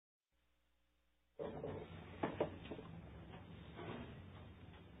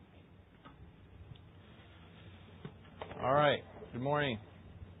All right. Good morning.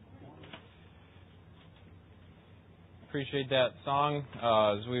 Appreciate that song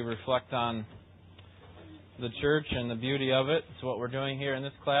as we reflect on the church and the beauty of it. It's what we're doing here in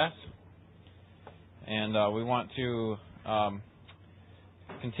this class. And we want to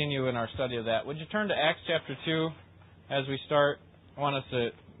continue in our study of that. Would you turn to Acts chapter 2 as we start? I want us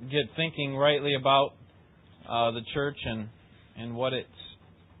to get thinking rightly about the church and what it's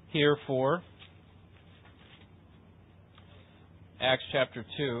here for. Acts chapter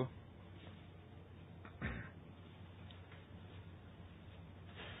 2.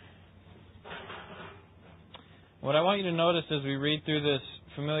 What I want you to notice as we read through this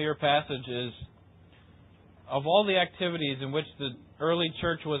familiar passage is, of all the activities in which the early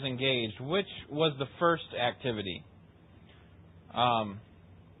church was engaged, which was the first activity? All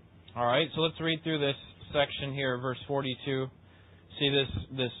right, so let's read through this section here, verse 42. See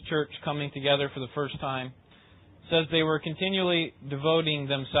this church coming together for the first time. It says, they were continually devoting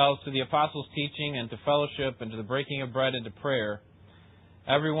themselves to the apostles' teaching and to fellowship and to the breaking of bread and to prayer.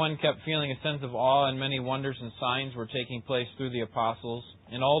 Everyone kept feeling a sense of awe, and many wonders and signs were taking place through the apostles.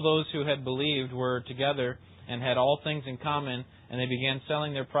 And all those who had believed were together and had all things in common, and they began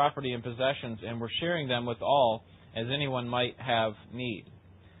selling their property and possessions and were sharing them with all, as anyone might have need.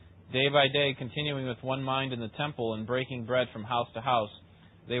 Day by day, continuing with one mind in the temple and breaking bread from house to house,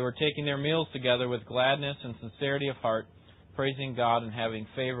 they were taking their meals together with gladness and sincerity of heart, praising God and having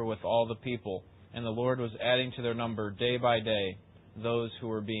favor with all the people. And the Lord was adding to their number day by day those who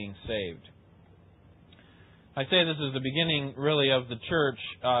were being saved. I say this is the beginning, really, of the church.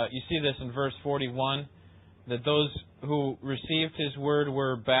 You see this in verse 41, that those who received His word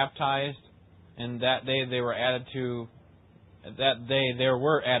were baptized, and that day there were added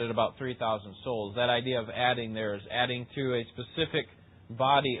about 3,000 souls. That idea of adding there is adding to a specific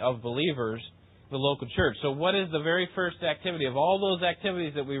body of believers, the local church. So what is the very first activity? Of all those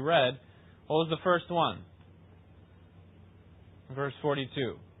activities that we read, what was the first one? Verse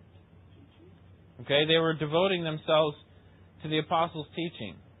 42. Okay, they were devoting themselves to the apostles'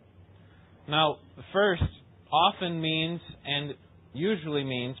 teaching. Now, first often means, and usually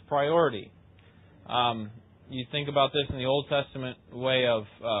means, priority. You think about this in the Old Testament way of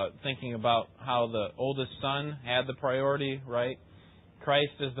thinking about how the oldest son had the priority, right?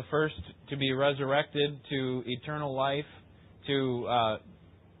 Christ is the first to be resurrected to eternal life, to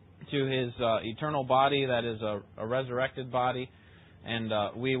His eternal body, that is a resurrected body, and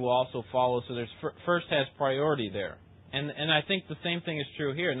we will also follow. So there's first has priority there, and I think the same thing is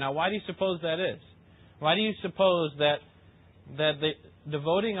true here. Now, why do you suppose that is? Why do you suppose that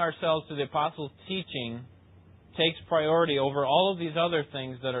devoting ourselves to the apostles' teaching takes priority over all of these other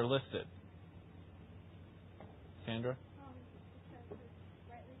things that are listed? Sandra?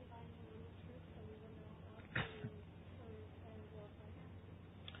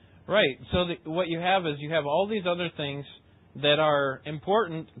 Right. So what you have is you have all these other things that are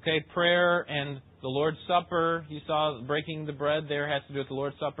important. Okay, prayer and the Lord's Supper. You saw breaking the bread there has to do with the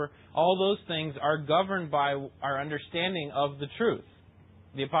Lord's Supper. All those things are governed by our understanding of the truth,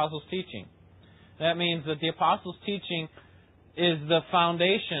 the apostles' teaching. That means that the apostles' teaching is the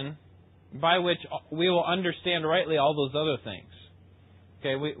foundation by which we will understand rightly all those other things.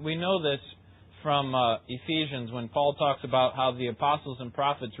 Okay, we know this from Ephesians when Paul talks about how the apostles and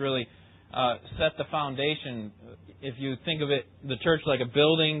prophets really set the foundation. If you think of it, the church like a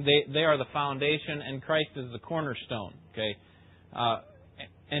building, they are the foundation, and Christ is the cornerstone. Okay,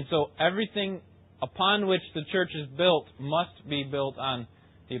 and so everything upon which the church is built must be built on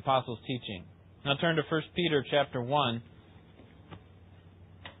the apostles' teaching. Now turn to 1 Peter chapter 1.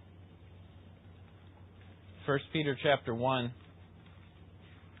 1 Peter chapter 1.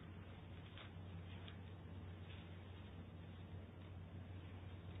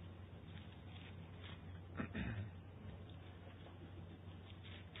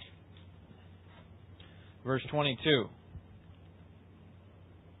 Verse 22.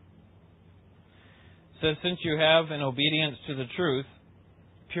 It says, since you have, in obedience to the truth,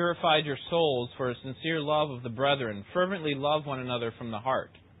 purified your souls for a sincere love of the brethren, fervently love one another from the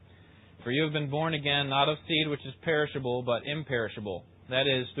heart. For you have been born again, not of seed which is perishable, but imperishable, that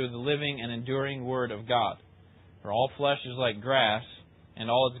is, through the living and enduring Word of God. For all flesh is like grass,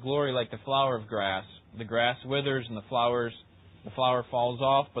 and all its glory like the flower of grass. The grass withers and the flower falls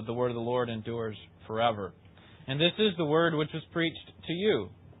off, but the word of the Lord endures forever. And this is the word which was preached to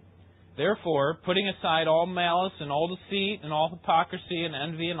you. Therefore, putting aside all malice and all deceit and all hypocrisy and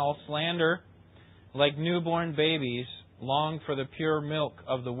envy and all slander, like newborn babies, long for the pure milk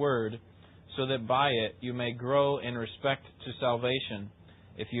of the word, so that by it you may grow in respect to salvation,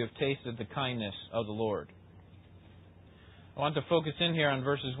 if you have tasted the kindness of the Lord. I want to focus in here on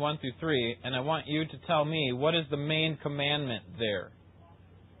verses 1 through 3, and I want you to tell me, what is the main commandment there?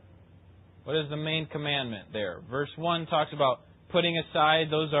 What is the main commandment there? Verse 1 talks about putting aside.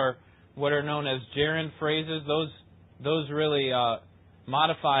 Those are what are known as gerund phrases. Those really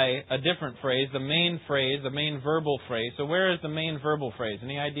modify a different phrase, the main verbal phrase. So where is the main verbal phrase?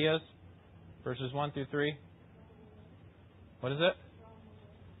 Any ideas? Verses 1 through 3? What is it?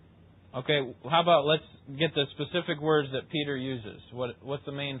 Okay, how about let's get the specific words that Peter uses. What's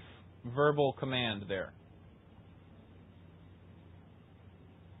the main verbal command there?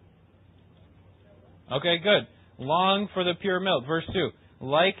 Okay, good. Long for the pure milk. Verse 2.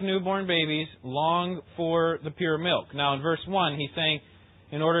 Like newborn babies, long for the pure milk. Now in verse 1, he's saying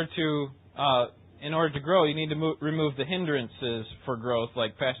in order to grow, you need to remove the hindrances for growth,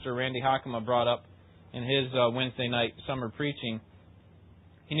 like Pastor Randy Hockema brought up in his Wednesday night summer preaching.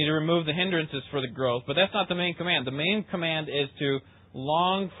 You need to remove the hindrances for the growth, but that's not the main command. The main command is to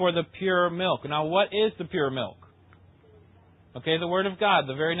long for the pure milk. Now, what is the pure milk? Okay, the Word of God.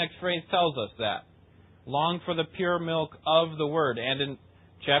 The very next phrase tells us that. Long for the pure milk of the Word. And in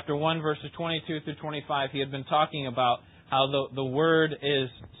chapter 1, verses 22 through 25, he had been talking about how the Word is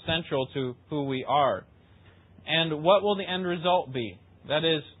central to who we are. And what will the end result be? That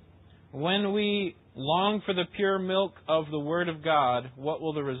is, when we long for the pure milk of the Word of God, what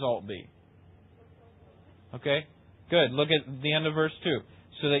will the result be? Okay? Good. Look at the end of verse 2.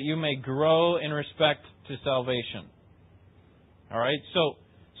 So that you may grow in respect to salvation. Alright? So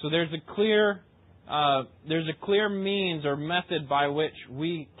there's a clear means or method by which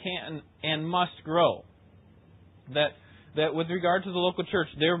we can and must grow. That with regard to the local church,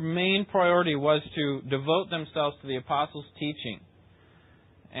 their main priority was to devote themselves to the apostles' teaching.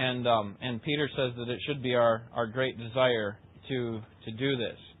 And Peter says that it should be our great desire to do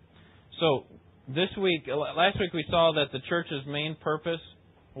this. So last week we saw that the church's main purpose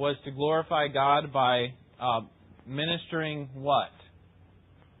was to glorify God by ministering what?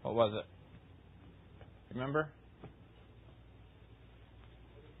 What was it? Remember?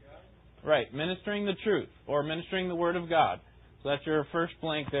 Right, ministering the truth or ministering the Word of God. So that's your first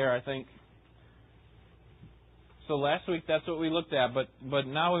blank there, I think. So last week that's what we looked at, but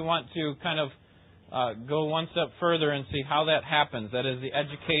now we want to kind of go one step further and see how that happens. That is the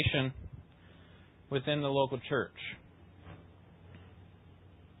education within the local church.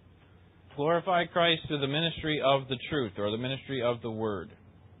 Glorify Christ through the ministry of the truth or the ministry of the Word.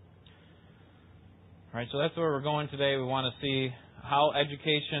 All right, so that's where we're going today. We want to see how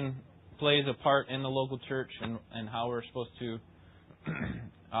education plays a part in the local church and how we're supposed to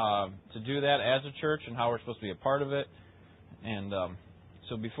do that as a church and how we're supposed to be a part of it. And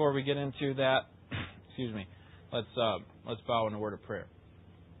so before we get into that, let's bow in a word of prayer.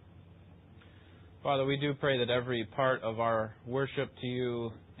 Father, we do pray that every part of our worship to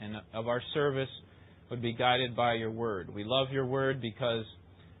you and of our service would be guided by your word. We love your word because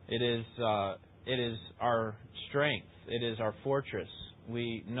it is our strength. It is our fortress.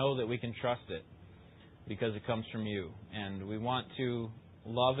 We know that we can trust it because it comes from you. And we want to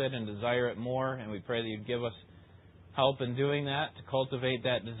love it and desire it more, and we pray that you'd give us help in doing that, to cultivate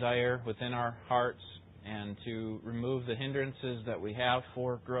that desire within our hearts and to remove the hindrances that we have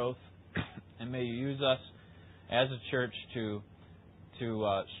for growth. And may you use us as a church to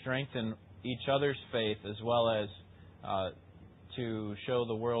strengthen each other's faith as well as to show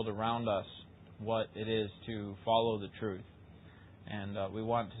the world around us what it is to follow the truth. And we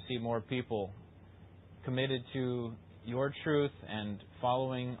want to see more people committed to your truth and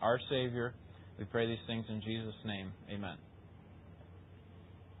following our Savior. We pray these things in Jesus' name. Amen.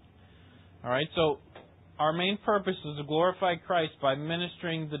 All right, so our main purpose is to glorify Christ by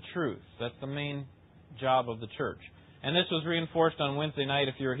ministering the truth. That's the main job of the church. And this was reinforced on Wednesday night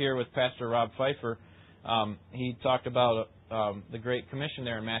if you were here with Pastor Rob Pfeiffer. He talked about the Great Commission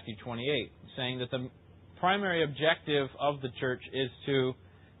there in Matthew 28, saying that the primary objective of the church is to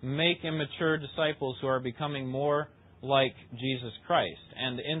make immature disciples who are becoming more like Jesus Christ.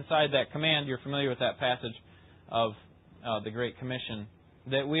 And inside that command, you're familiar with that passage of the Great Commission,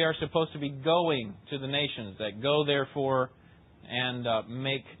 that we are supposed to be going to the nations, that go therefore and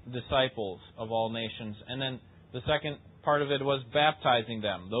make disciples of all nations. And then the second part of it was baptizing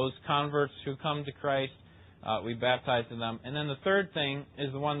them. Those converts who come to Christ, we baptize them. And then the third thing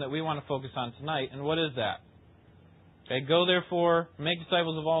is the one that we want to focus on tonight. And what is that? Okay, go therefore, make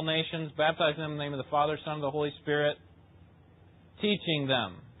disciples of all nations, baptize them in the name of the Father, Son, and the Holy Spirit, teaching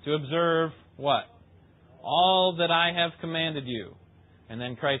them to observe what? All that I have commanded you. And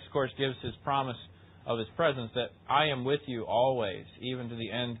then Christ, of course, gives His promise of His presence that I am with you always, even to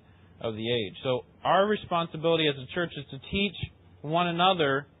the end of the age. So our responsibility as a church is to teach one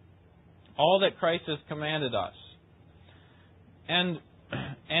another all that Christ has commanded us. And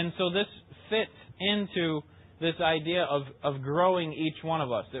so this fits into this idea of growing each one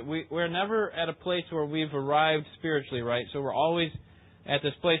of us. That we're never at a place where we've arrived spiritually, right? So we're always at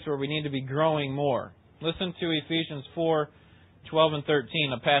this place where we need to be growing more. Listen to Ephesians 4:12 and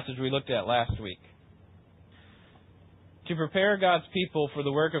 13, a passage we looked at last week. To prepare God's people for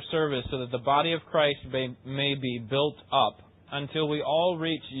the work of service so that the body of Christ may be built up until we all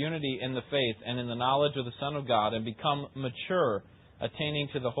reach unity in the faith and in the knowledge of the Son of God and become mature, attaining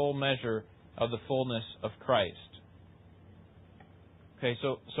to the whole measure of the fullness of Christ. Okay,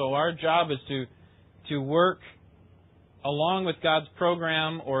 so our job is to work along with God's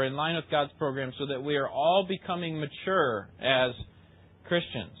program or in line with God's program so that we are all becoming mature as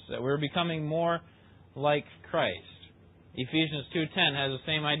Christians, that we're becoming more like Christ. Ephesians 2:10 has the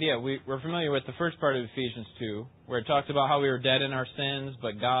same idea. We're familiar with the first part of Ephesians 2, where it talks about how we were dead in our sins,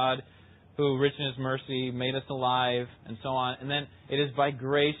 but God, who rich in His mercy, made us alive, and so on. And then, it is by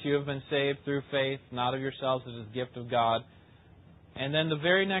grace you have been saved through faith, not of yourselves, it is a gift of God. And then the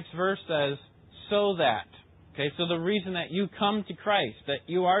very next verse says, so that. Okay, so the reason that you come to Christ, that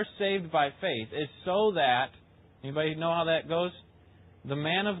you are saved by faith, is so that, anybody know how that goes? The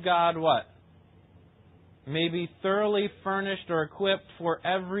man of God, what? May be thoroughly furnished or equipped for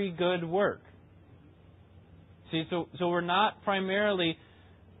every good work. See, so we're not primarily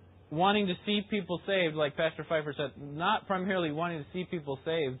wanting to see people saved, like Pastor Pfeiffer said, not primarily wanting to see people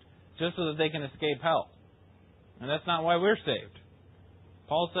saved just so that they can escape hell. And that's not why we're saved.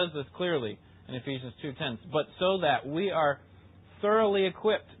 Paul says this clearly in Ephesians 2:10, but so that we are thoroughly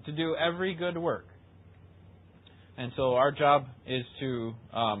equipped to do every good work. And so our job is to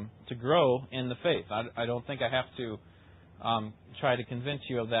grow in the faith. I don't think I have to try to convince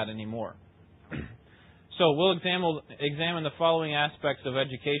you of that anymore. So we'll examine the following aspects of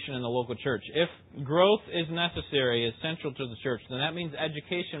education in the local church. If growth is necessary, is central to the church, then that means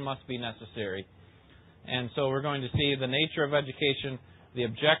education must be necessary. And so we're going to see the nature of education, the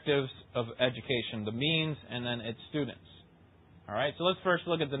objectives of education, the means, and then its students. All right, so let's first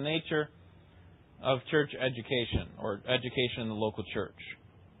look at the nature of church education, or education in the local church.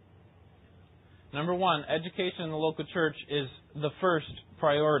 Number one, education in the local church is the first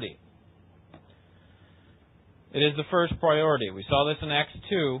priority. It is the first priority. We saw this in Acts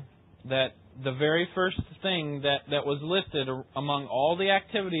 2, that the very first thing that was listed among all the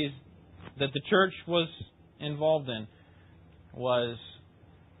activities that the church was involved in was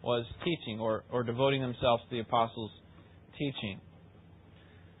teaching, or devoting themselves to the apostles' teaching.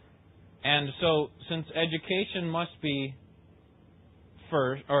 And so, since education must be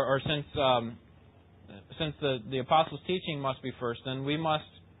first, or since the apostles' teaching must be first, then we must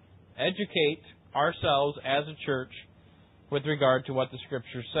educate ourselves as a church with regard to what the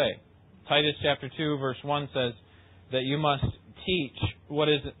Scriptures say. Titus chapter 2, verse 1 says that you must teach what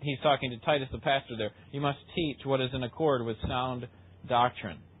is, he's talking to Titus the pastor there, you must teach what is in accord with sound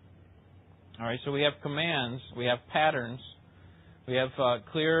doctrine. All right, so we have commands, we have patterns, we have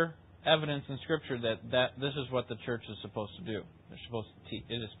clear evidence in Scripture that this is what the church is supposed to do. They're supposed to teach.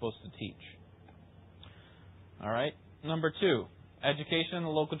 It is supposed to teach. All right. Number two, education in the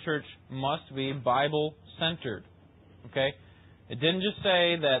local church must be Bible-centered. Okay. It didn't just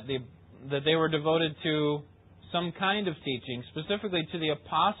say that they were devoted to some kind of teaching, specifically to the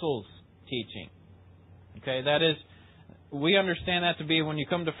apostles' teaching. Okay. That is, we understand that to be when you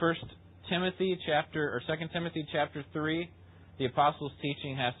come to 2 Timothy chapter 3. The apostles'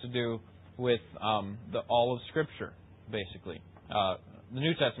 teaching has to do with all of Scripture, basically. The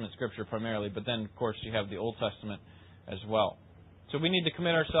New Testament Scripture primarily, but then, of course, you have the Old Testament as well. So we need to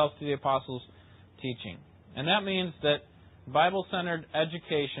commit ourselves to the apostles' teaching. And that means that Bible-centered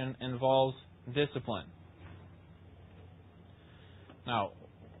education involves discipline. Now,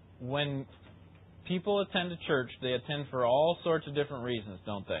 when people attend a church, they attend for all sorts of different reasons,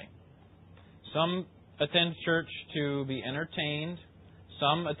 don't they? Some attend church to be entertained.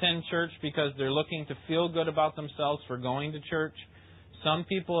 Some attend church because they're looking to feel good about themselves for going to church. Some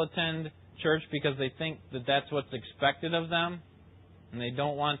people attend church because they think that that's what's expected of them, and they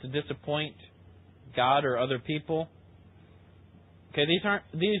don't want to disappoint God or other people. Okay,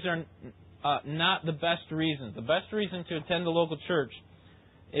 these are not the best reasons. The best reason to attend the local church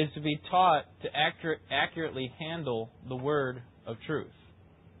is to be taught to accurately handle the word of truth.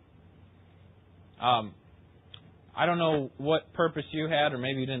 I don't know what purpose you had, or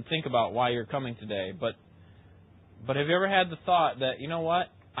maybe you didn't think about why you're coming today, but have you ever had the thought that, you know what,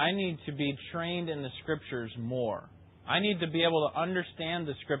 I need to be trained in the Scriptures more. I need to be able to understand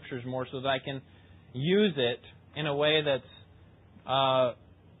the Scriptures more so that I can use it in a way that's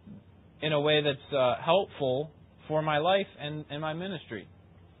helpful for my life and my ministry.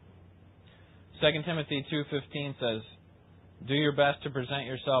 2 Timothy 2:15 says, "Do your best to present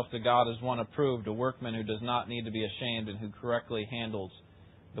yourself to God as one approved, a workman who does not need to be ashamed and who correctly handles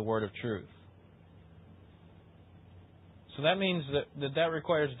the word of truth." So that means that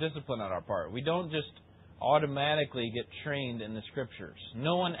requires discipline on our part. We don't just automatically get trained in the Scriptures.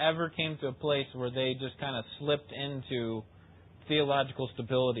 No one ever came to a place where they just kind of slipped into theological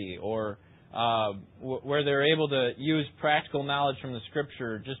stability or where they're able to use practical knowledge from the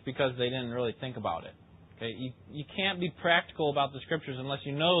Scripture just because they didn't really think about it. Okay, you can't be practical about the Scriptures unless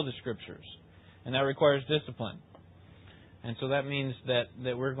you know the Scriptures, and that requires discipline. And so that means that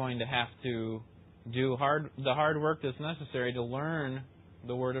we're going to have to do the hard work that's necessary to learn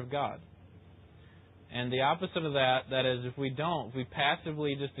the Word of God. And the opposite of that is if we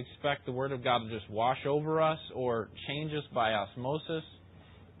passively just expect the Word of God to just wash over us or change us by osmosis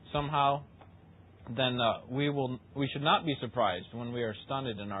somehow, then we should not be surprised when we are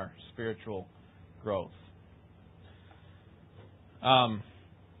stunted in our spiritual growth. And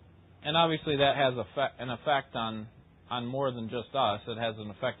obviously that has an effect on more than just us. It has an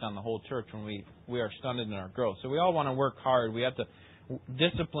effect on the whole church when we are stunted in our growth. So we all want to work hard. We have to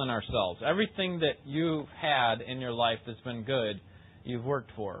discipline ourselves. Everything that you've had in your life that's been good, you've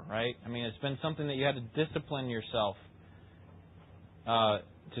worked for, right? I mean, it's been something that you had to discipline yourself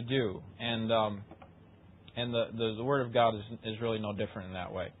to do. And the Word of God is really no different in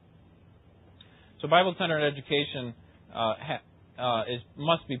that way. So Bible-centered education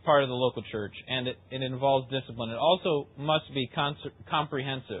must be part of the local church, and it involves discipline. It also must be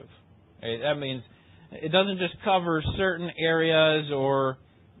comprehensive. Okay? That means it doesn't just cover certain areas or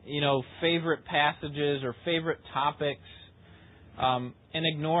favorite passages or favorite topics, and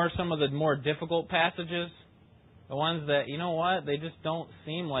ignore some of the more difficult passages, the ones that they just don't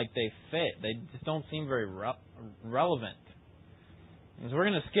seem like they fit. They just don't seem very relevant. And so we're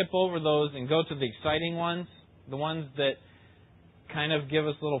going to skip over those and go to the exciting ones, the ones that kind of give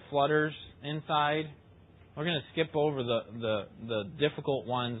us little flutters inside. We're going to skip over the difficult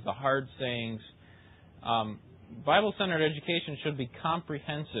ones, the hard sayings. Bible-centered education should be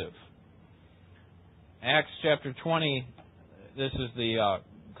comprehensive. Acts chapter 20, this is the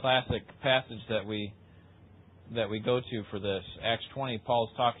classic passage that we go to for this. Acts 20, Paul's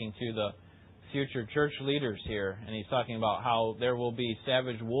talking to the future church leaders here, and he's talking about how there will be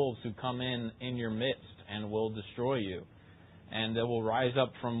savage wolves who come in your midst and will destroy you. And they will rise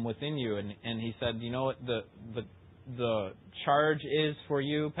up from within you. And he said, what the charge is for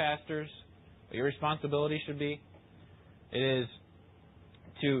you, pastors? What your responsibility should be? It is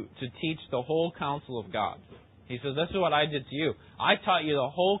to teach the whole counsel of God. He says, this is what I did to you. I taught you the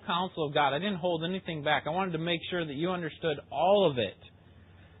whole counsel of God. I didn't hold anything back. I wanted to make sure that you understood all of it.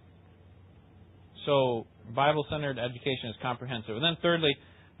 So, Bible-centered education is comprehensive. And then thirdly,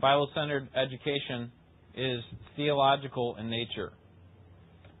 Bible-centered education is theological in nature.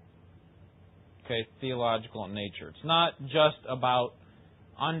 Okay, theological in nature. It's not just about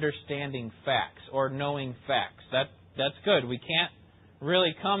understanding facts or knowing facts. That's good. We can't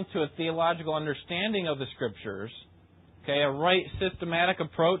really come to a theological understanding of the Scriptures, okay, a right systematic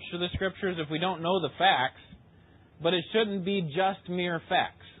approach to the Scriptures if we don't know the facts, but it shouldn't be just mere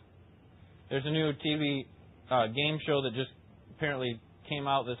facts. There's a new TV game show that just apparently came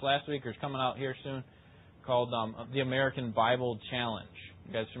out this last week or is coming out here soon, called the American Bible Challenge.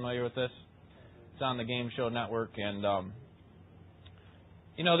 You guys familiar with this? It's on the Game Show Network, and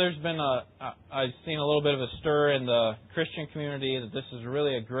there's been I've seen a little bit of a stir in the Christian community that this is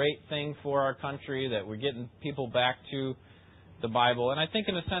really a great thing for our country, that we're getting people back to the Bible, and I think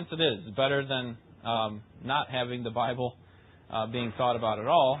in a sense it is. It's better than not having the Bible being thought about at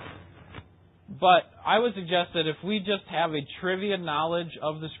all. But I would suggest that if we just have a trivia knowledge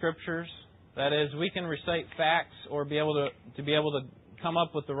of the Scriptures, that is, we can recite facts or be able to come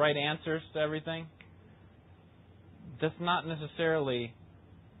up with the right answers to everything, that's not necessarily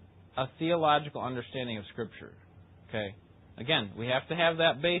a theological understanding of Scripture. Okay? Again, we have to have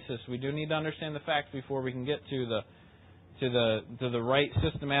that basis. We do need to understand the facts before we can get to the right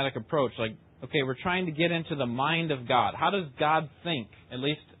systematic approach. Like, okay, we're trying to get into the mind of God. How does God think? At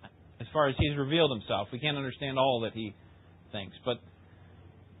least as far as He's revealed Himself. We can't understand all that He thinks. But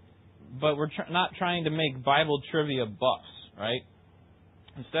we're not trying to make Bible trivia buffs, right?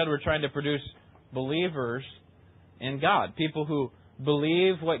 Instead, we're trying to produce believers in God. People who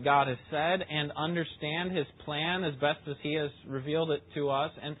believe what God has said and understand His plan as best as He has revealed it to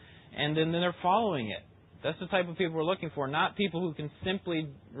us, and then they're following it. That's the type of people we're looking for, not people who can simply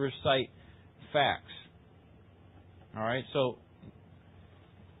recite facts. All right? So,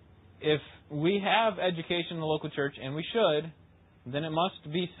 if we have education in the local church, and we should, then it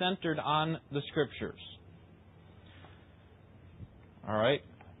must be centered on the Scriptures. All right?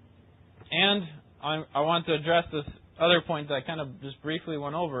 And I want to address this other point that I kind of just briefly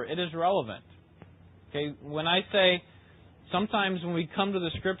went over. It is relevant. Okay? When I say, sometimes when we come to the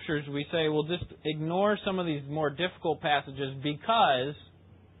Scriptures, we say, well, just ignore some of these more difficult passages because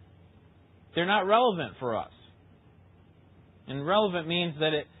they're not relevant for us. And relevant means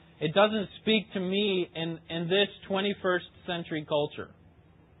that it doesn't speak to me in this 21st century culture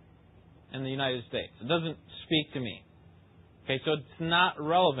in the United States. It doesn't speak to me. Okay, so it's not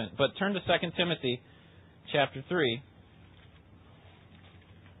relevant. But turn to 2 Timothy chapter 3.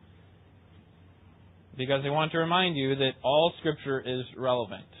 Because I want to remind you that all Scripture is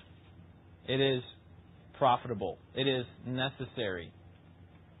relevant. It is profitable. It is necessary.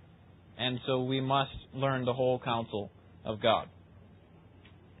 And so we must learn the whole counsel of God.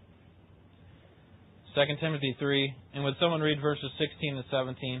 2 Timothy 3, and would someone read verses 16 to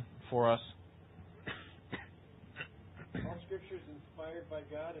 17 for us? All Scripture is inspired by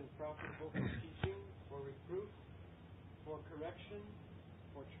God and profitable for teaching, for reproof, for correction,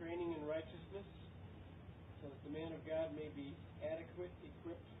 for training in righteousness, so that the man of God may be adequate,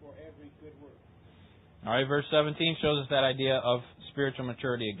 equipped for every good work. All right, verse 17 shows us that idea of spiritual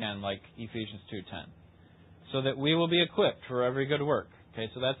maturity again, like Ephesians 2:10. So that we will be equipped for every good work.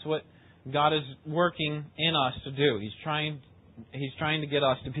 Okay, so that's what God is working in us to do. He's trying to get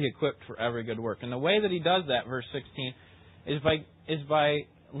us to be equipped for every good work. And the way that He does that, verse 16, is by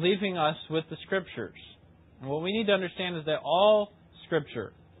leaving us with the Scriptures. And what we need to understand is that all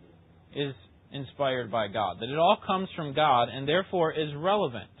Scripture is inspired by God. That it all comes from God and therefore is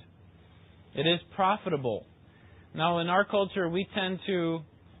relevant. It is profitable. Now, in our culture, we tend to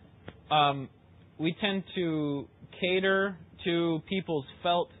cater to people's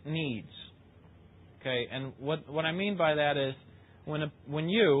felt needs. Okay, and what I mean by that is when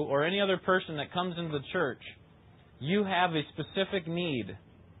you or any other person that comes into the church, you have a specific need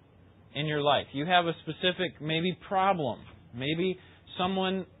in your life. You have a specific maybe problem. Maybe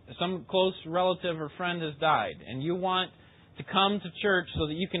some close relative or friend has died, and you want to come to church so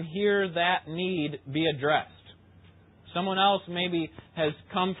that you can hear that need be addressed. Someone else maybe has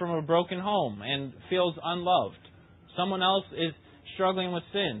come from a broken home and feels unloved. Someone else is struggling with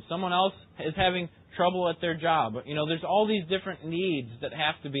sin. Someone else is having trouble at their job. You know, there's all these different needs that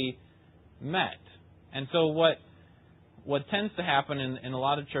have to be met. And so what tends to happen in a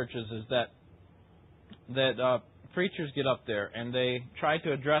lot of churches is that preachers get up there and they try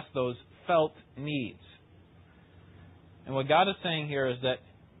to address those felt needs. And what God is saying here is that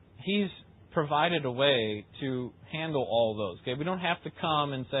He's provided a way to handle all those. Okay, we don't have to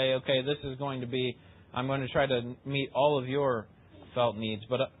come and say, okay, this is going to be, I'm going to try to meet all of your felt needs,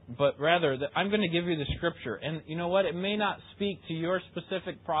 but rather that I'm going to give you the Scripture. And you know what? It may not speak to your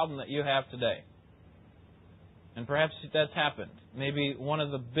specific problem that you have today. And perhaps that's happened. Maybe one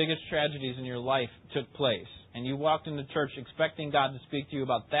of the biggest tragedies in your life took place, and you walked into church expecting God to speak to you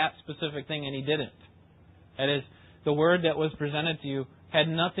about that specific thing, and He didn't. That is, the word that was presented to you had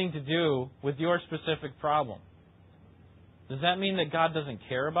nothing to do with your specific problem. Does that mean that God doesn't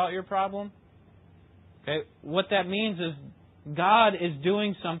care about your problem? Okay, what that means is God is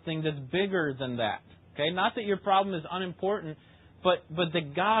doing something that's bigger than that. Okay, not that your problem is unimportant, but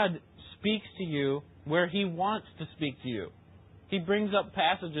that God speaks to you where He wants to speak to you. He brings up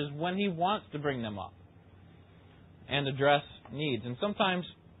passages when He wants to bring them up and address needs. And sometimes,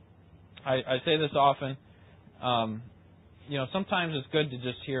 I say this often, sometimes it's good to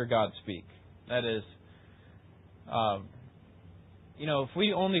just hear God speak. That is, if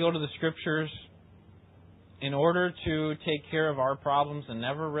we only go to the Scriptures in order to take care of our problems and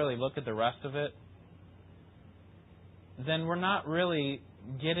never really look at the rest of it, then we're not really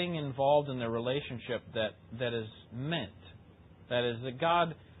getting involved in the relationship that is meant. That is, that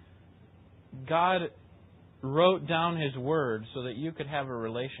God wrote down His Word so that you could have a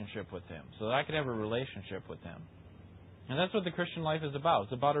relationship with Him, so that I could have a relationship with Him. And that's what the Christian life is about.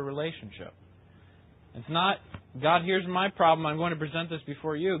 It's about a relationship. It's not, God, here's my problem, I'm going to present this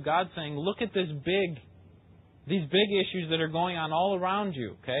before you. God's saying, look at these big issues that are going on all around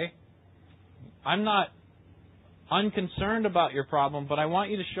you, okay? I'm not unconcerned about your problem, but I want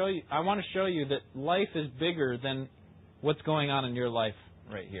to show you that life is bigger than what's going on in your life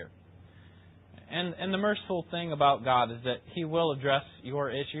right here. And the merciful thing about God is that He will address your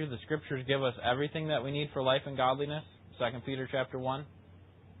issue. The Scriptures give us everything that we need for life and godliness. 2 Peter chapter 1.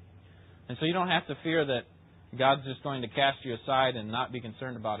 And so you don't have to fear that God's just going to cast you aside and not be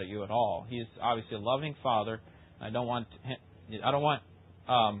concerned about you at all. He is obviously a loving Father. I don't want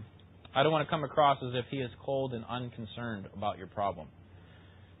to come across as if He is cold and unconcerned about your problem.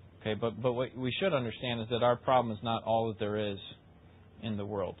 Okay, but what we should understand is that our problem is not all that there is in the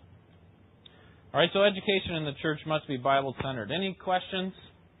world. All right, so education in the church must be Bible-centered. Any questions?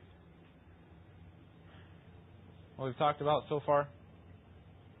 What we've talked about so far?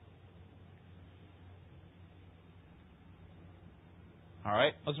 All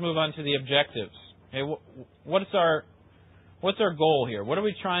right, let's move on to the objectives. Okay, what's our goal here? What are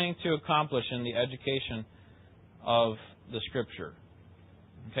we trying to accomplish in the education of the Scripture?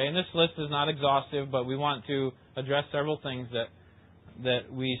 Okay, and this list is not exhaustive, but we want to address several things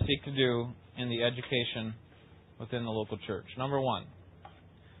that we seek to do in the education within the local church. Number one,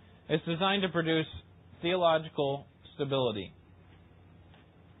 it's designed to produce theological stability.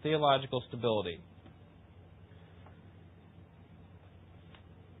 Theological stability.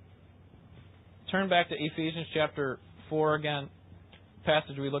 Turn back to Ephesians chapter 4 again,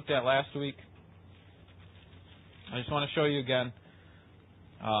 passage we looked at last week. I just want to show you again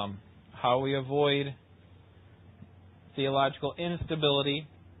how we avoid theological instability.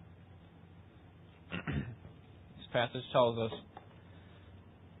 This passage tells us,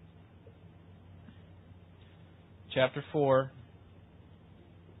 chapter 4,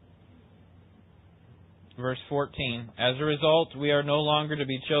 verse 14, as a result, we are no longer to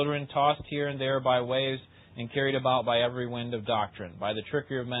be children tossed here and there by waves and carried about by every wind of doctrine, by the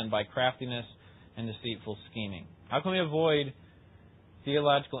trickery of men, by craftiness and deceitful scheming. How can we avoid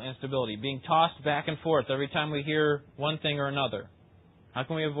theological instability, being tossed back and forth every time we hear one thing or another? How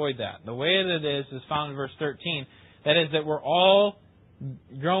can we avoid that? The way that it is found in verse 13. That is that we're all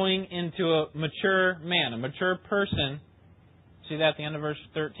growing into a mature man, a mature person. See that at the end of verse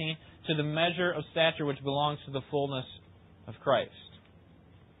 13? To the measure of stature which belongs to the fullness of Christ.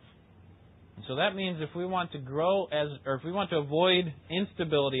 And so that means if we want to grow if we want to avoid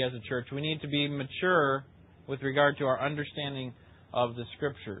instability as a church, we need to be mature with regard to our understanding of the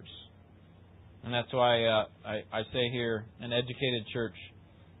Scriptures. And that's why I say here, an educated church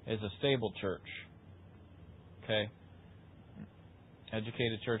is a stable church. Okay?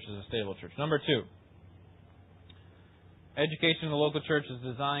 Educated church is a stable church. Number two, education in the local church is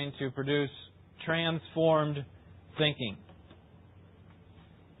designed to produce transformed thinking.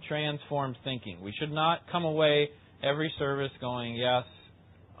 Transformed thinking. We should not come away every service going, yes,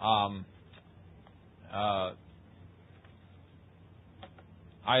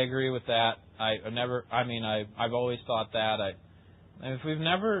 I agree with that. I've always thought that. And if we've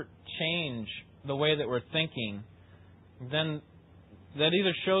never changed the way that we're thinking, then that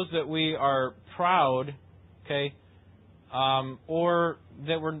either shows that we are proud, okay, or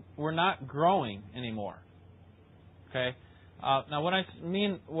that we're not growing anymore. Okay. Now, what I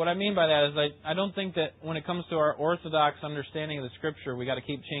mean by that is I don't think that when it comes to our orthodox understanding of the Scripture, we got to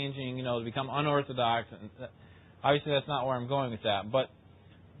keep changing, to become unorthodox. And obviously, that's not where I'm going with that.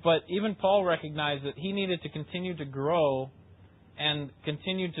 But even Paul recognized that he needed to continue to grow and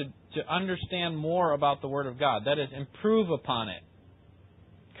continue to understand more about the Word of God. That is, improve upon it.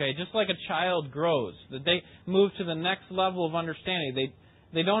 Okay, just like a child grows, that they move to the next level of understanding.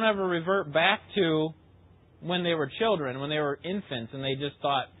 They don't ever revert back to when they were children, when they were infants, and they just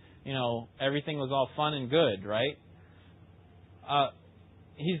thought, everything was all fun and good, right?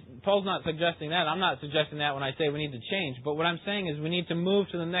 Paul's not suggesting that. I'm not suggesting that when I say we need to change. But what I'm saying is we need to move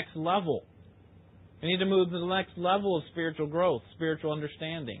to the next level. We need to move to the next level of spiritual growth, spiritual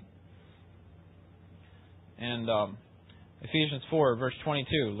understanding. And Ephesians 4, verse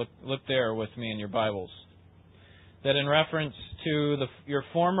 22. Look there with me in your Bibles. That in reference to your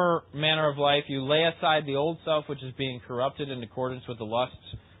former manner of life, you lay aside the old self which is being corrupted in accordance with the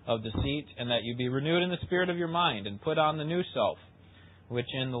lusts of deceit, and that you be renewed in the spirit of your mind, and put on the new self, which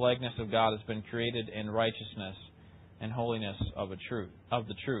in the likeness of God has been created in righteousness and holiness of the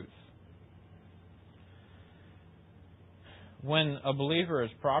truth. When a believer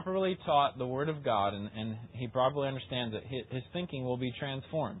is properly taught the Word of God and he properly understands it, his thinking will be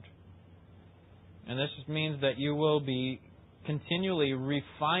transformed. And this means that you will be continually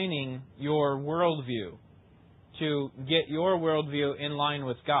refining your worldview to get your worldview in line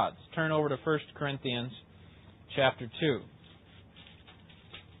with God's. Turn over to 1 Corinthians chapter 2.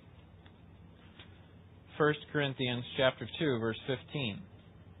 1 Corinthians chapter 2, verse 15.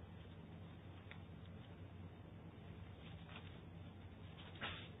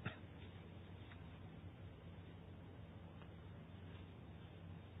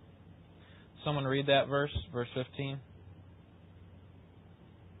 Someone read that verse 15.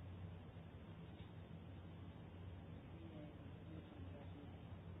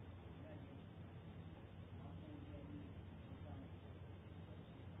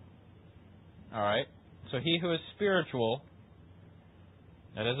 All right? So he who is spiritual,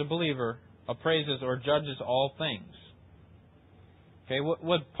 that is a believer, appraises or judges all things. Okay,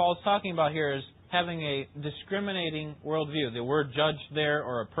 what Paul's talking about here is having a discriminating worldview. The word judge there,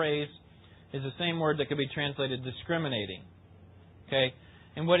 or appraise, is the same word that could be translated discriminating. Okay?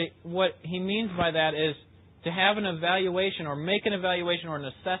 And what he means by that is to have an evaluation or make an evaluation or an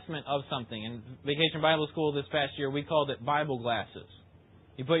assessment of something. In Vacation Bible School this past year, we called it Bible glasses.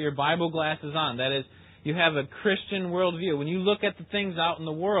 You put your Bible glasses on. That is, you have a Christian worldview. When you look at the things out in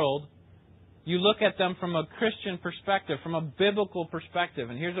the world, you look at them from a Christian perspective, from a biblical perspective.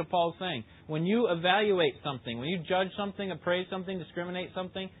 And here's what Paul's saying. When you evaluate something, when you judge something, appraise something, discriminate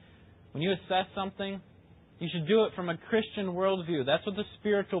something, when you assess something, you should do it from a Christian worldview. That's what the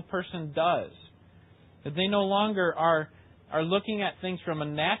spiritual person does. That they no longer are looking at things from a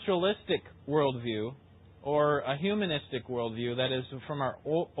naturalistic worldview or a humanistic worldview, that is from our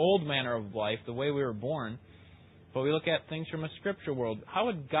old manner of life, the way we were born, but we look at things from a scriptural world. How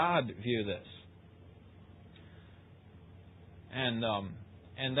would God view this?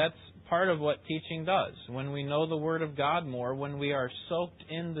 And that's part of what teaching does. When we know the Word of God more, when we are soaked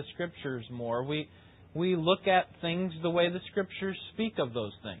in the Scriptures more, we look at things the way the Scriptures speak of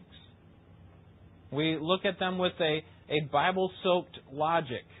those things. We look at them with a Bible-soaked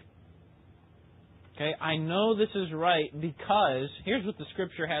logic. Okay, I know this is right because here's what the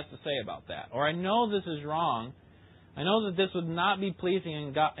Scripture has to say about that. Or I know this is wrong. I know that this would not be pleasing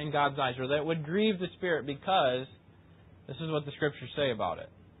in God's eyes, or that it would grieve the Spirit because this is what the Scriptures say about it.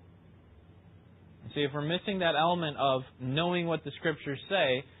 See, if we're missing that element of knowing what the Scriptures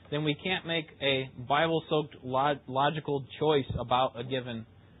say, then we can't make a Bible-soaked logical choice about a given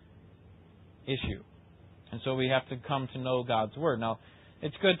issue. And so we have to come to know God's Word. Now,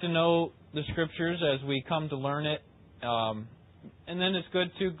 it's good to know the Scriptures as we come to learn it. And then it's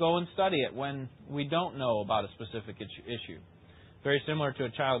good to go and study it when we don't know about a specific issue. Very similar to a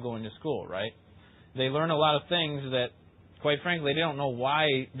child going to school, right? They learn a lot of things that, quite frankly, they don't know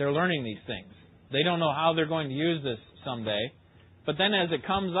why they're learning these things. They don't know how they're going to use this someday. But then as it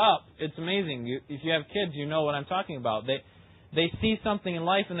comes up, it's amazing. If you have kids, you know what I'm talking about. They see something in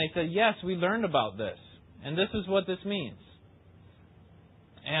life and they say, yes, we learned about this. And this is what this means.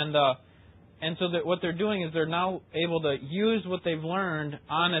 And so that what they're doing is they're now able to use what they've learned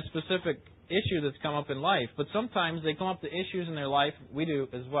on a specific issue that's come up in life. But sometimes they come up to issues in their life, we do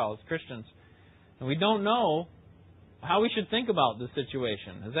as well as Christians, and we don't know how we should think about the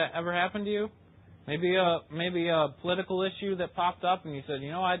situation. Has that ever happened to you? Maybe a political issue that popped up and you said,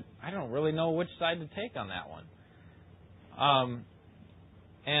 I don't really know which side to take on that one.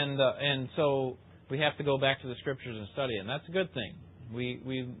 And so we have to go back to the Scriptures and study it, and that's a good thing.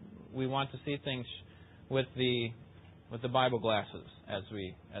 We want to see things with the Bible glasses, as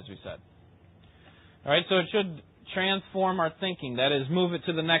we said. All right, so it should transform our thinking. That is, move it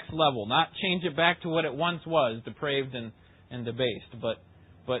to the next level, not change it back to what it once was, depraved and debased, but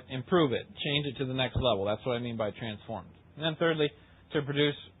improve it, change it to the next level. That's what I mean by transformed. And then thirdly, to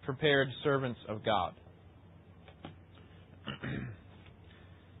produce prepared servants of God.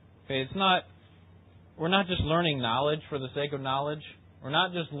 Okay, we're not just learning knowledge for the sake of knowledge. We're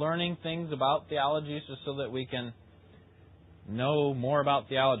not just learning things about theology just so that we can know more about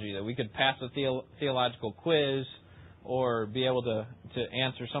theology, that we could pass a theological quiz or be able to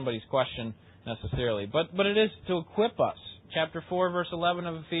answer somebody's question necessarily. But it is to equip us. Chapter 4, verse 11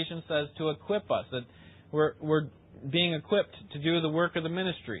 of Ephesians says to equip us, that we're being equipped to do the work of the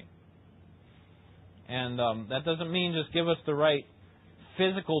ministry. And that doesn't mean just give us the right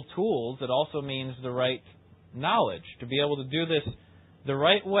physical tools. It also means the right knowledge to be able to do this the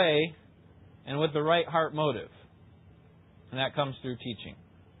right way and with the right heart motive. And that comes through teaching.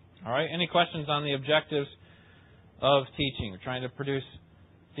 All right? Any questions on the objectives of teaching? We're trying to produce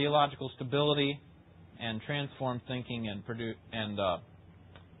theological stability and transform thinking and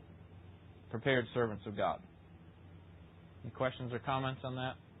prepared servants of God. Any questions or comments on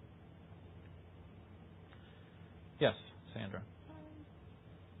that? Yes, Sandra.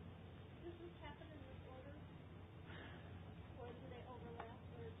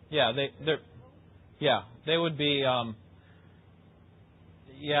 Yeah, they would be. I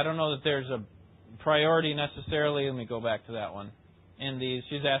don't know that there's a priority necessarily. Let me go back to that one. In these,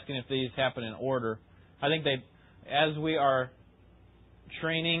 she's asking if these happen in order. I think as we are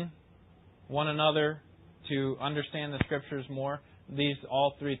training one another to understand the Scriptures more,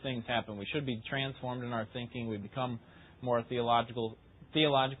 all three things happen. We should be transformed in our thinking. We become more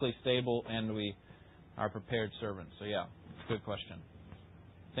theologically stable, and we are prepared servants. So yeah, it's a good question.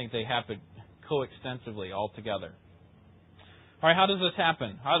 I think they happen coextensively all together. All right, how does this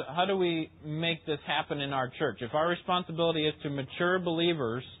happen? How do we make this happen in our church? If our responsibility is to mature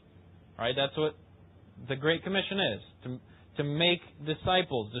believers, right, that's what the Great Commission is, to make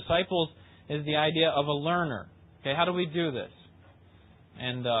disciples. Disciples is the idea of a learner. Okay, how do we do this?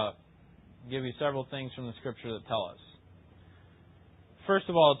 And give you several things from the Scripture that tell us. First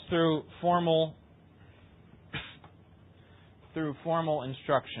of all, it's through formal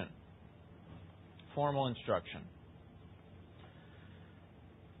instruction. Formal instruction.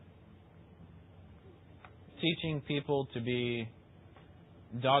 Teaching people to be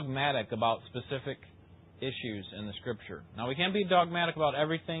dogmatic about specific issues in the Scripture. Now, we can't be dogmatic about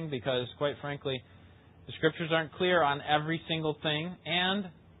everything because, quite frankly, the Scriptures aren't clear on every single thing, and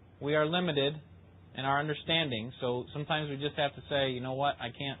we are limited in our understanding. So sometimes we just have to say, you know what, I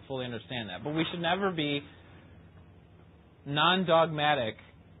can't fully understand that. But we should never be non-dogmatic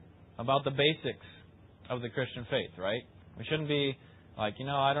about the basics of the Christian faith, right? We shouldn't be like,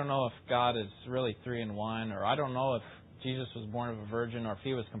 I don't know if God is really 3 in 1, or I don't know if Jesus was born of a virgin, or if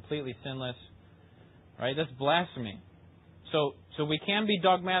He was completely sinless, right? That's blasphemy. So we can be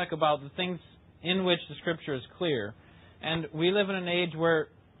dogmatic about the things in which the Scripture is clear. And we live in an age where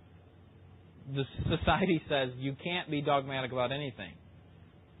the society says you can't be dogmatic about anything.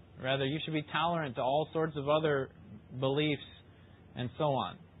 Rather, you should be tolerant to all sorts of other beliefs and so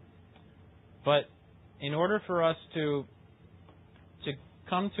on. But in order for us to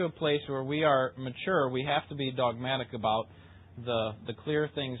come to a place where we are mature, we have to be dogmatic about the clear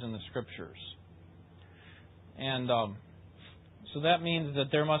things in the Scriptures. And so that means that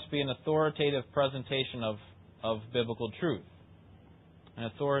there must be an authoritative presentation of biblical truth. An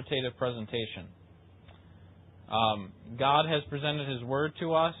authoritative presentation. God has presented His Word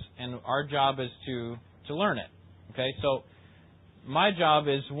to us, and our job is to learn it. Okay, so my job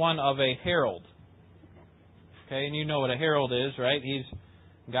is one of a herald. Okay, and you know what a herald is, right? He's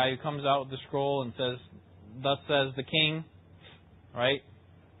a guy who comes out with the scroll and says, "Thus says the King," right?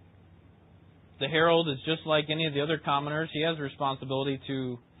 The herald is just like any of the other commoners. He has a responsibility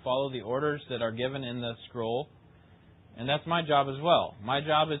to follow the orders that are given in the scroll. And that's my job as well. My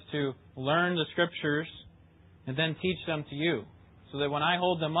job is to learn the Scriptures and then teach them to you. So that when I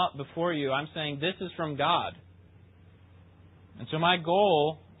hold them up before you, I'm saying, this is from God. And so my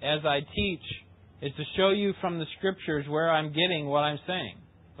goal as I teach is to show you from the Scriptures where I'm getting what I'm saying.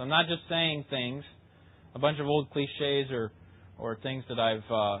 So I'm not just saying things, a bunch of old cliches or things that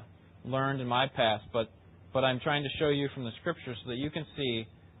I've learned in my past, but I'm trying to show you from the Scriptures so that you can see,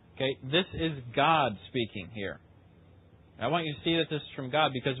 okay, this is God speaking here. I want you to see that this is from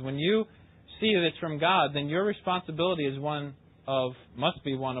God, because when you see that it's from God, then your responsibility must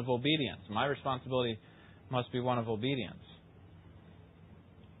be one of obedience. My responsibility must be one of obedience.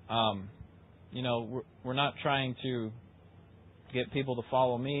 We're not trying to get people to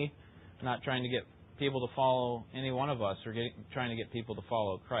follow me. We're not trying to get people to follow any one of us, or trying to get people to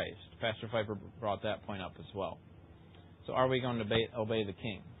follow Christ. Pastor Pfeiffer brought that point up as well. So are we going to obey the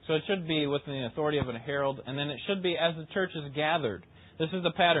King? So it should be within the authority of a herald, and then it should be as the church is gathered. This is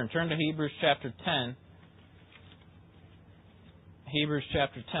the pattern. Turn to Hebrews chapter 10. Hebrews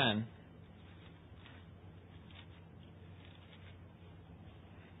chapter 10.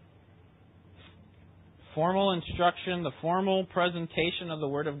 Formal instruction, the formal presentation of the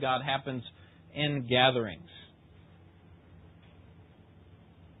Word of God happens in gatherings.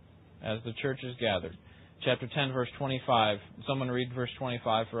 As the church is gathered. Chapter 10, verse 25. Someone read verse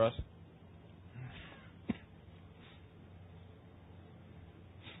 25 for us.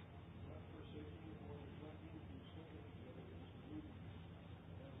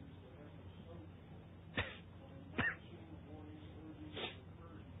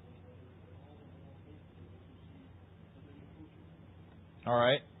 All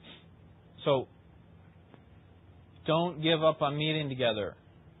right. So, don't give up on meeting together,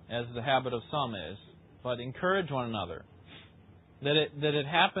 as the habit of some is, but encourage one another. That it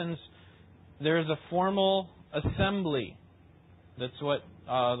happens, there is a formal assembly. That's what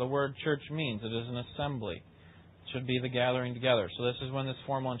the word church means. It is an assembly. It should be the gathering together. So this is when this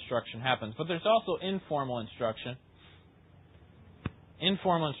formal instruction happens. But there's also informal instruction.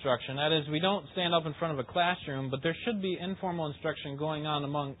 Informal instruction, that is, we don't stand up in front of a classroom, but there should be informal instruction going on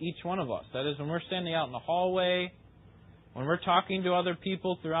among each one of us. That is, when we're standing out in the hallway, when we're talking to other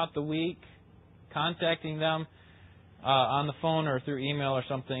people throughout the week, contacting them on the phone or through email or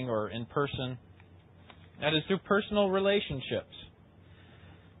something, or in person. That is through personal relationships.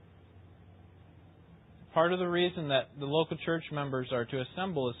 Part of the reason that the local church members are to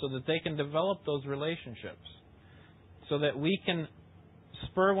assemble is so that they can develop those relationships. So that we can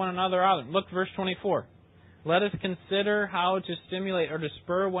spur one another on. Look, verse 24. Let us consider how to stimulate or to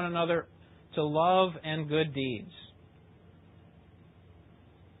spur one another to love and good deeds.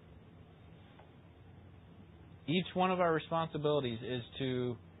 Each one of our responsibilities is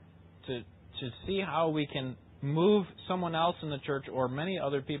to see how we can move someone else in the church or many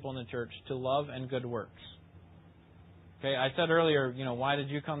other people in the church to love and good works. Okay, I said earlier, why did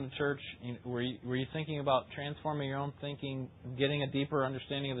you come to church? Were you thinking about transforming your own thinking, getting a deeper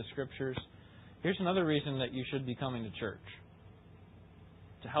understanding of the Scriptures? Here's another reason that you should be coming to church.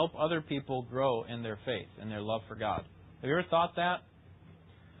 To help other people grow in their faith and their love for God. Have you ever thought that?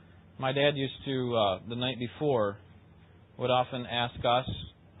 My dad used to, the night before, would often ask us,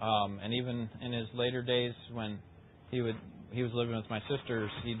 and even in his later days when he was living with my sisters,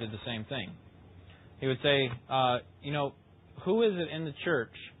 he did the same thing. He would say, who is it in the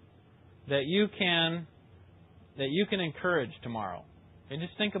church that you can encourage tomorrow? And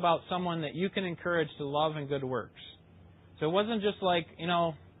just think about someone that you can encourage to love and good works. So it wasn't just like,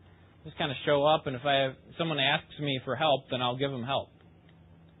 just kind of show up, and if someone asks me for help, then I'll give them help.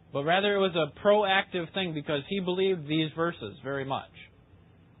 But rather it was a proactive thing because he believed these verses very much.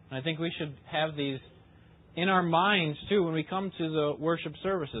 And I think we should have these in our minds too when we come to the worship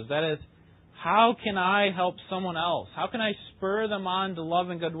services. That is, how can I help someone else? How can I spur them on to love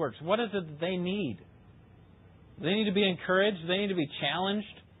and good works? What is it that they need? They need to be encouraged. They need to be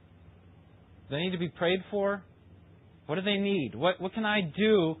challenged. They need to be prayed for. What do they need? What can I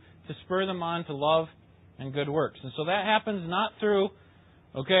do to spur them on to love and good works? And so that happens not through,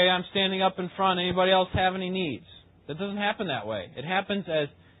 okay, I'm standing up in front. Anybody else have any needs? That doesn't happen that way. It happens as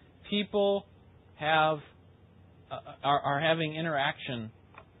people are having interaction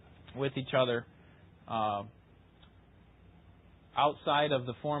with each other outside of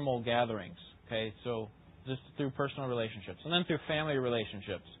the formal gatherings. Okay, so just through personal relationships, and then through family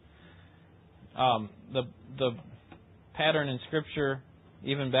relationships. The pattern in Scripture,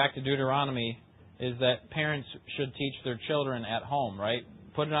 even back to Deuteronomy, is that parents should teach their children at home. Right,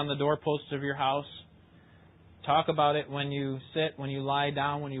 put it on the doorposts of your house. Talk about it when you sit, when you lie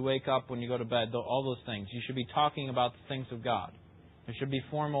down, when you wake up, when you go to bed. All those things. You should be talking about the things of God. There should be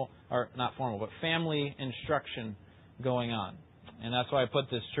family instruction going on. And that's why I put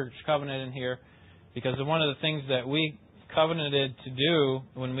this church covenant in here, because one of the things that we covenanted to do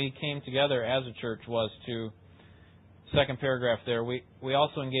when we came together as a church was to, second paragraph there, we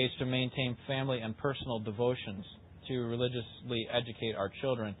also engaged to maintain family and personal devotions to religiously educate our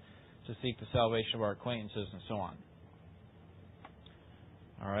children to seek the salvation of our acquaintances and so on.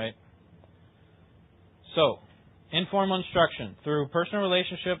 All right. So, informal instruction through personal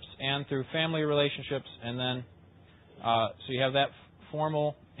relationships and through family relationships, and then so you have that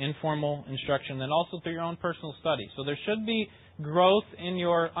formal, informal instruction, then also through your own personal study. So there should be growth in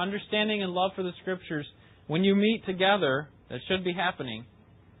your understanding and love for the Scriptures when you meet together. That should be happening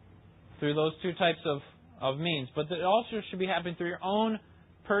through those two types of means, but that also should be happening through your own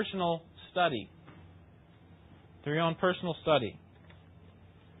personal study. Through your own personal study.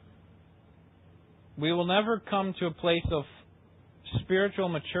 We will never come to a place of spiritual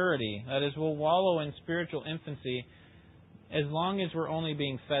maturity, that is, we'll wallow in spiritual infancy, as long as we're only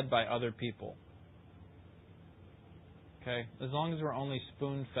being fed by other people. Okay? As long as we're only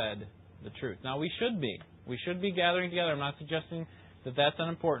spoon-fed the truth. Now, we should be. We should be gathering together. I'm not suggesting that that's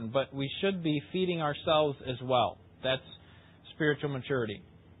unimportant, but we should be feeding ourselves as well. That's spiritual maturity.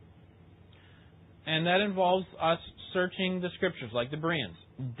 And that involves us searching the Scriptures, like the Bereans,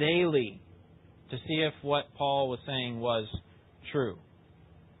 daily, to see if what Paul was saying was true.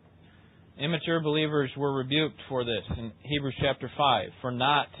 Immature believers were rebuked for this in Hebrews chapter 5, for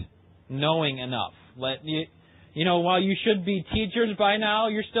not knowing enough. While you should be teachers by now,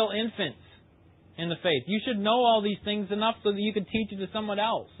 you're still infants in the faith. You should know all these things enough so that you can teach it to someone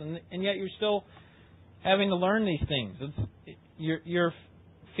else, and yet you're still having to learn these things. You're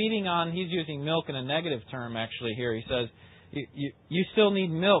feeding on, he's using milk in a negative term actually here. He says, you still need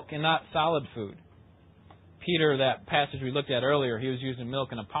milk and not solid food. Peter, that passage we looked at earlier, he was using milk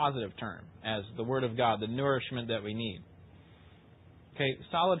in a positive term as the Word of God, the nourishment that we need. Okay,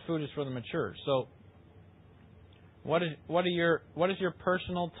 solid food is for the mature. So, what does your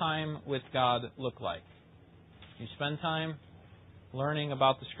personal time with God look like? You spend time learning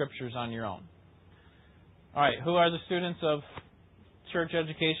about the Scriptures on your own. All right, who are the students of church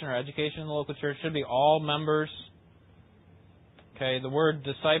education or education in the local church? Should be all members. Okay, the word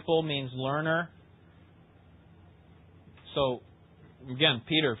disciple means learner. So, again,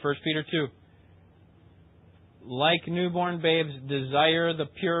 1 Peter 2. Like newborn babes, desire the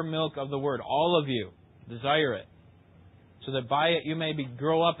pure milk of the Word. All of you, desire it. So that by it you may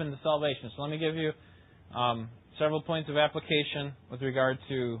grow up into salvation. So let me give you Several points of application with regard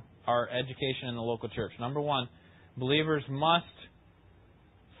to our education in the local church. Number one, believers must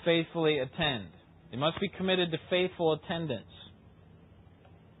faithfully attend. They must be committed to faithful attendance.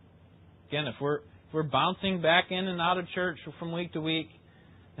 Again, if we're bouncing back in and out of church from week to week,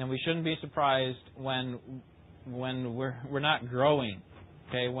 then we shouldn't be surprised when we're not growing.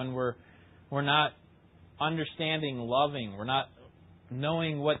 Okay, when we're not understanding, loving, we're not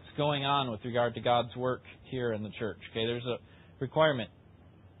knowing what's going on with regard to God's work here in the church. Okay, there's a requirement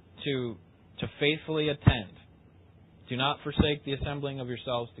to faithfully attend. Do not forsake the assembling of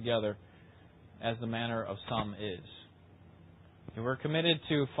yourselves together, as the manner of some is. If we're committed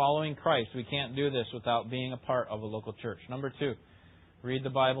to following Christ, we can't do this without being a part of a local church. Number two, read the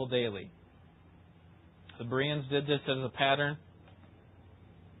Bible daily. The Bereans did this as a pattern.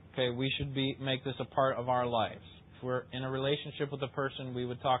 Okay, we should make this a part of our lives. If we're in a relationship with a person, we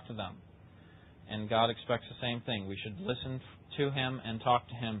would talk to them. And God expects the same thing. We should listen to Him and talk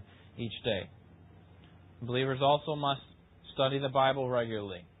to Him each day. Believers also must study the Bible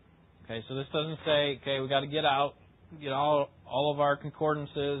regularly. Okay, so this doesn't say, okay, we got to get out, get all of our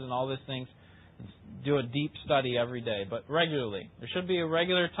concordances and all these things, do a deep study every day, but regularly. There should be a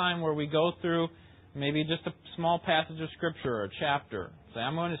regular time where we go through maybe just a small passage of Scripture or a chapter. Say,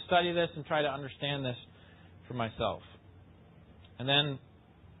 I'm going to study this and try to understand this for myself. And then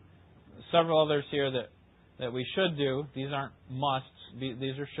several others here that we should do. These aren't musts.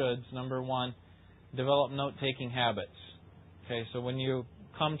 These are shoulds. Number one, develop note-taking habits. Okay, so when you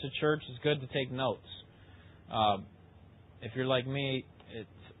come to church, it's good to take notes. If you're like me, it's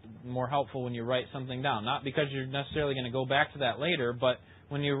more helpful when you write something down. Not because you're necessarily going to go back to that later, but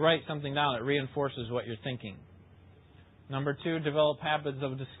when you write something down, it reinforces what you're thinking. Number two, develop habits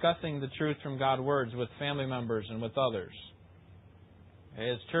of discussing the truth from God's words with family members and with others. Okay,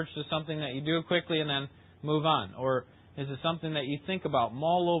 is church just something that you do quickly and then move on? Or is it something that you think about,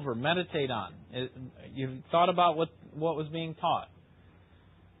 mull over, meditate on? You've thought about what was being taught.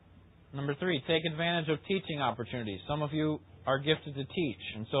 Number three, take advantage of teaching opportunities. Some of you are gifted to teach,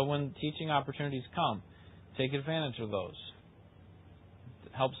 and so when teaching opportunities come, take advantage of those.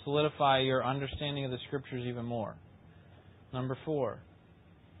 It helps solidify your understanding of the Scriptures even more. Number four,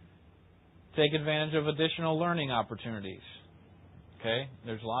 take advantage of additional learning opportunities. Okay,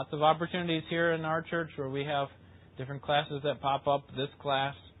 there's lots of opportunities here in our church where we have different classes that pop up, this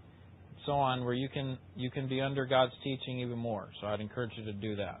class, so on, where you can be under God's teaching even more. So I'd encourage you to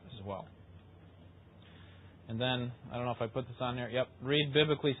do that as well. And then, I don't know if I put this on there. Yep, read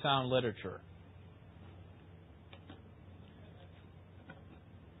biblically sound literature.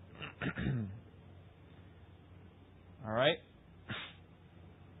 All right.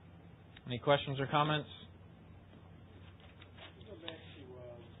 Any questions or comments? Go back to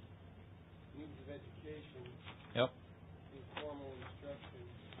means of education. Yep. Formal instruction.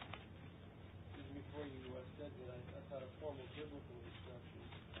 Even before you said that, I thought of formal biblical instruction.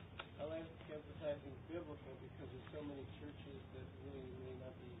 I like emphasizing biblical because there's so many churches that really may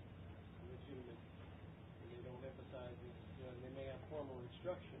not be legitimate, and they don't emphasize it. They may have formal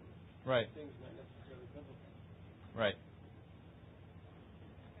instruction. Right. Things not necessarily biblical. Right.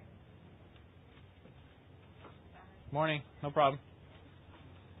 Morning. No problem.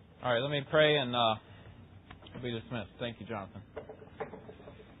 All right, let me pray and we'll be dismissed. Thank you, Jonathan.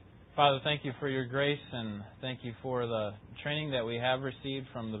 Father, thank you for your grace and thank you for the training that we have received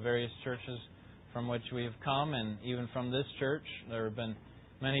from the various churches from which we have come, and even from this church. There have been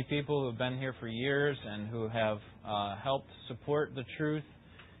many people who have been here for years and who have helped support the truth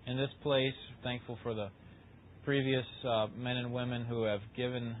in this place. Thankful for the previous men and women who have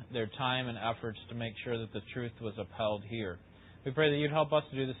given their time and efforts to make sure that the truth was upheld here. We pray that you'd help us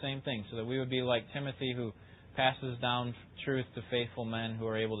to do the same thing so that we would be like Timothy, who passes down truth to faithful men who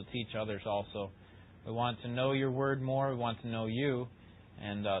are able to teach others also. We want to know your word more. We want to know you.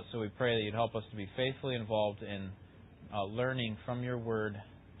 And so we pray that you'd help us to be faithfully involved in learning from your word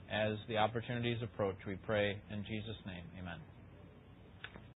as the opportunities approach. We pray in Jesus' name. Amen.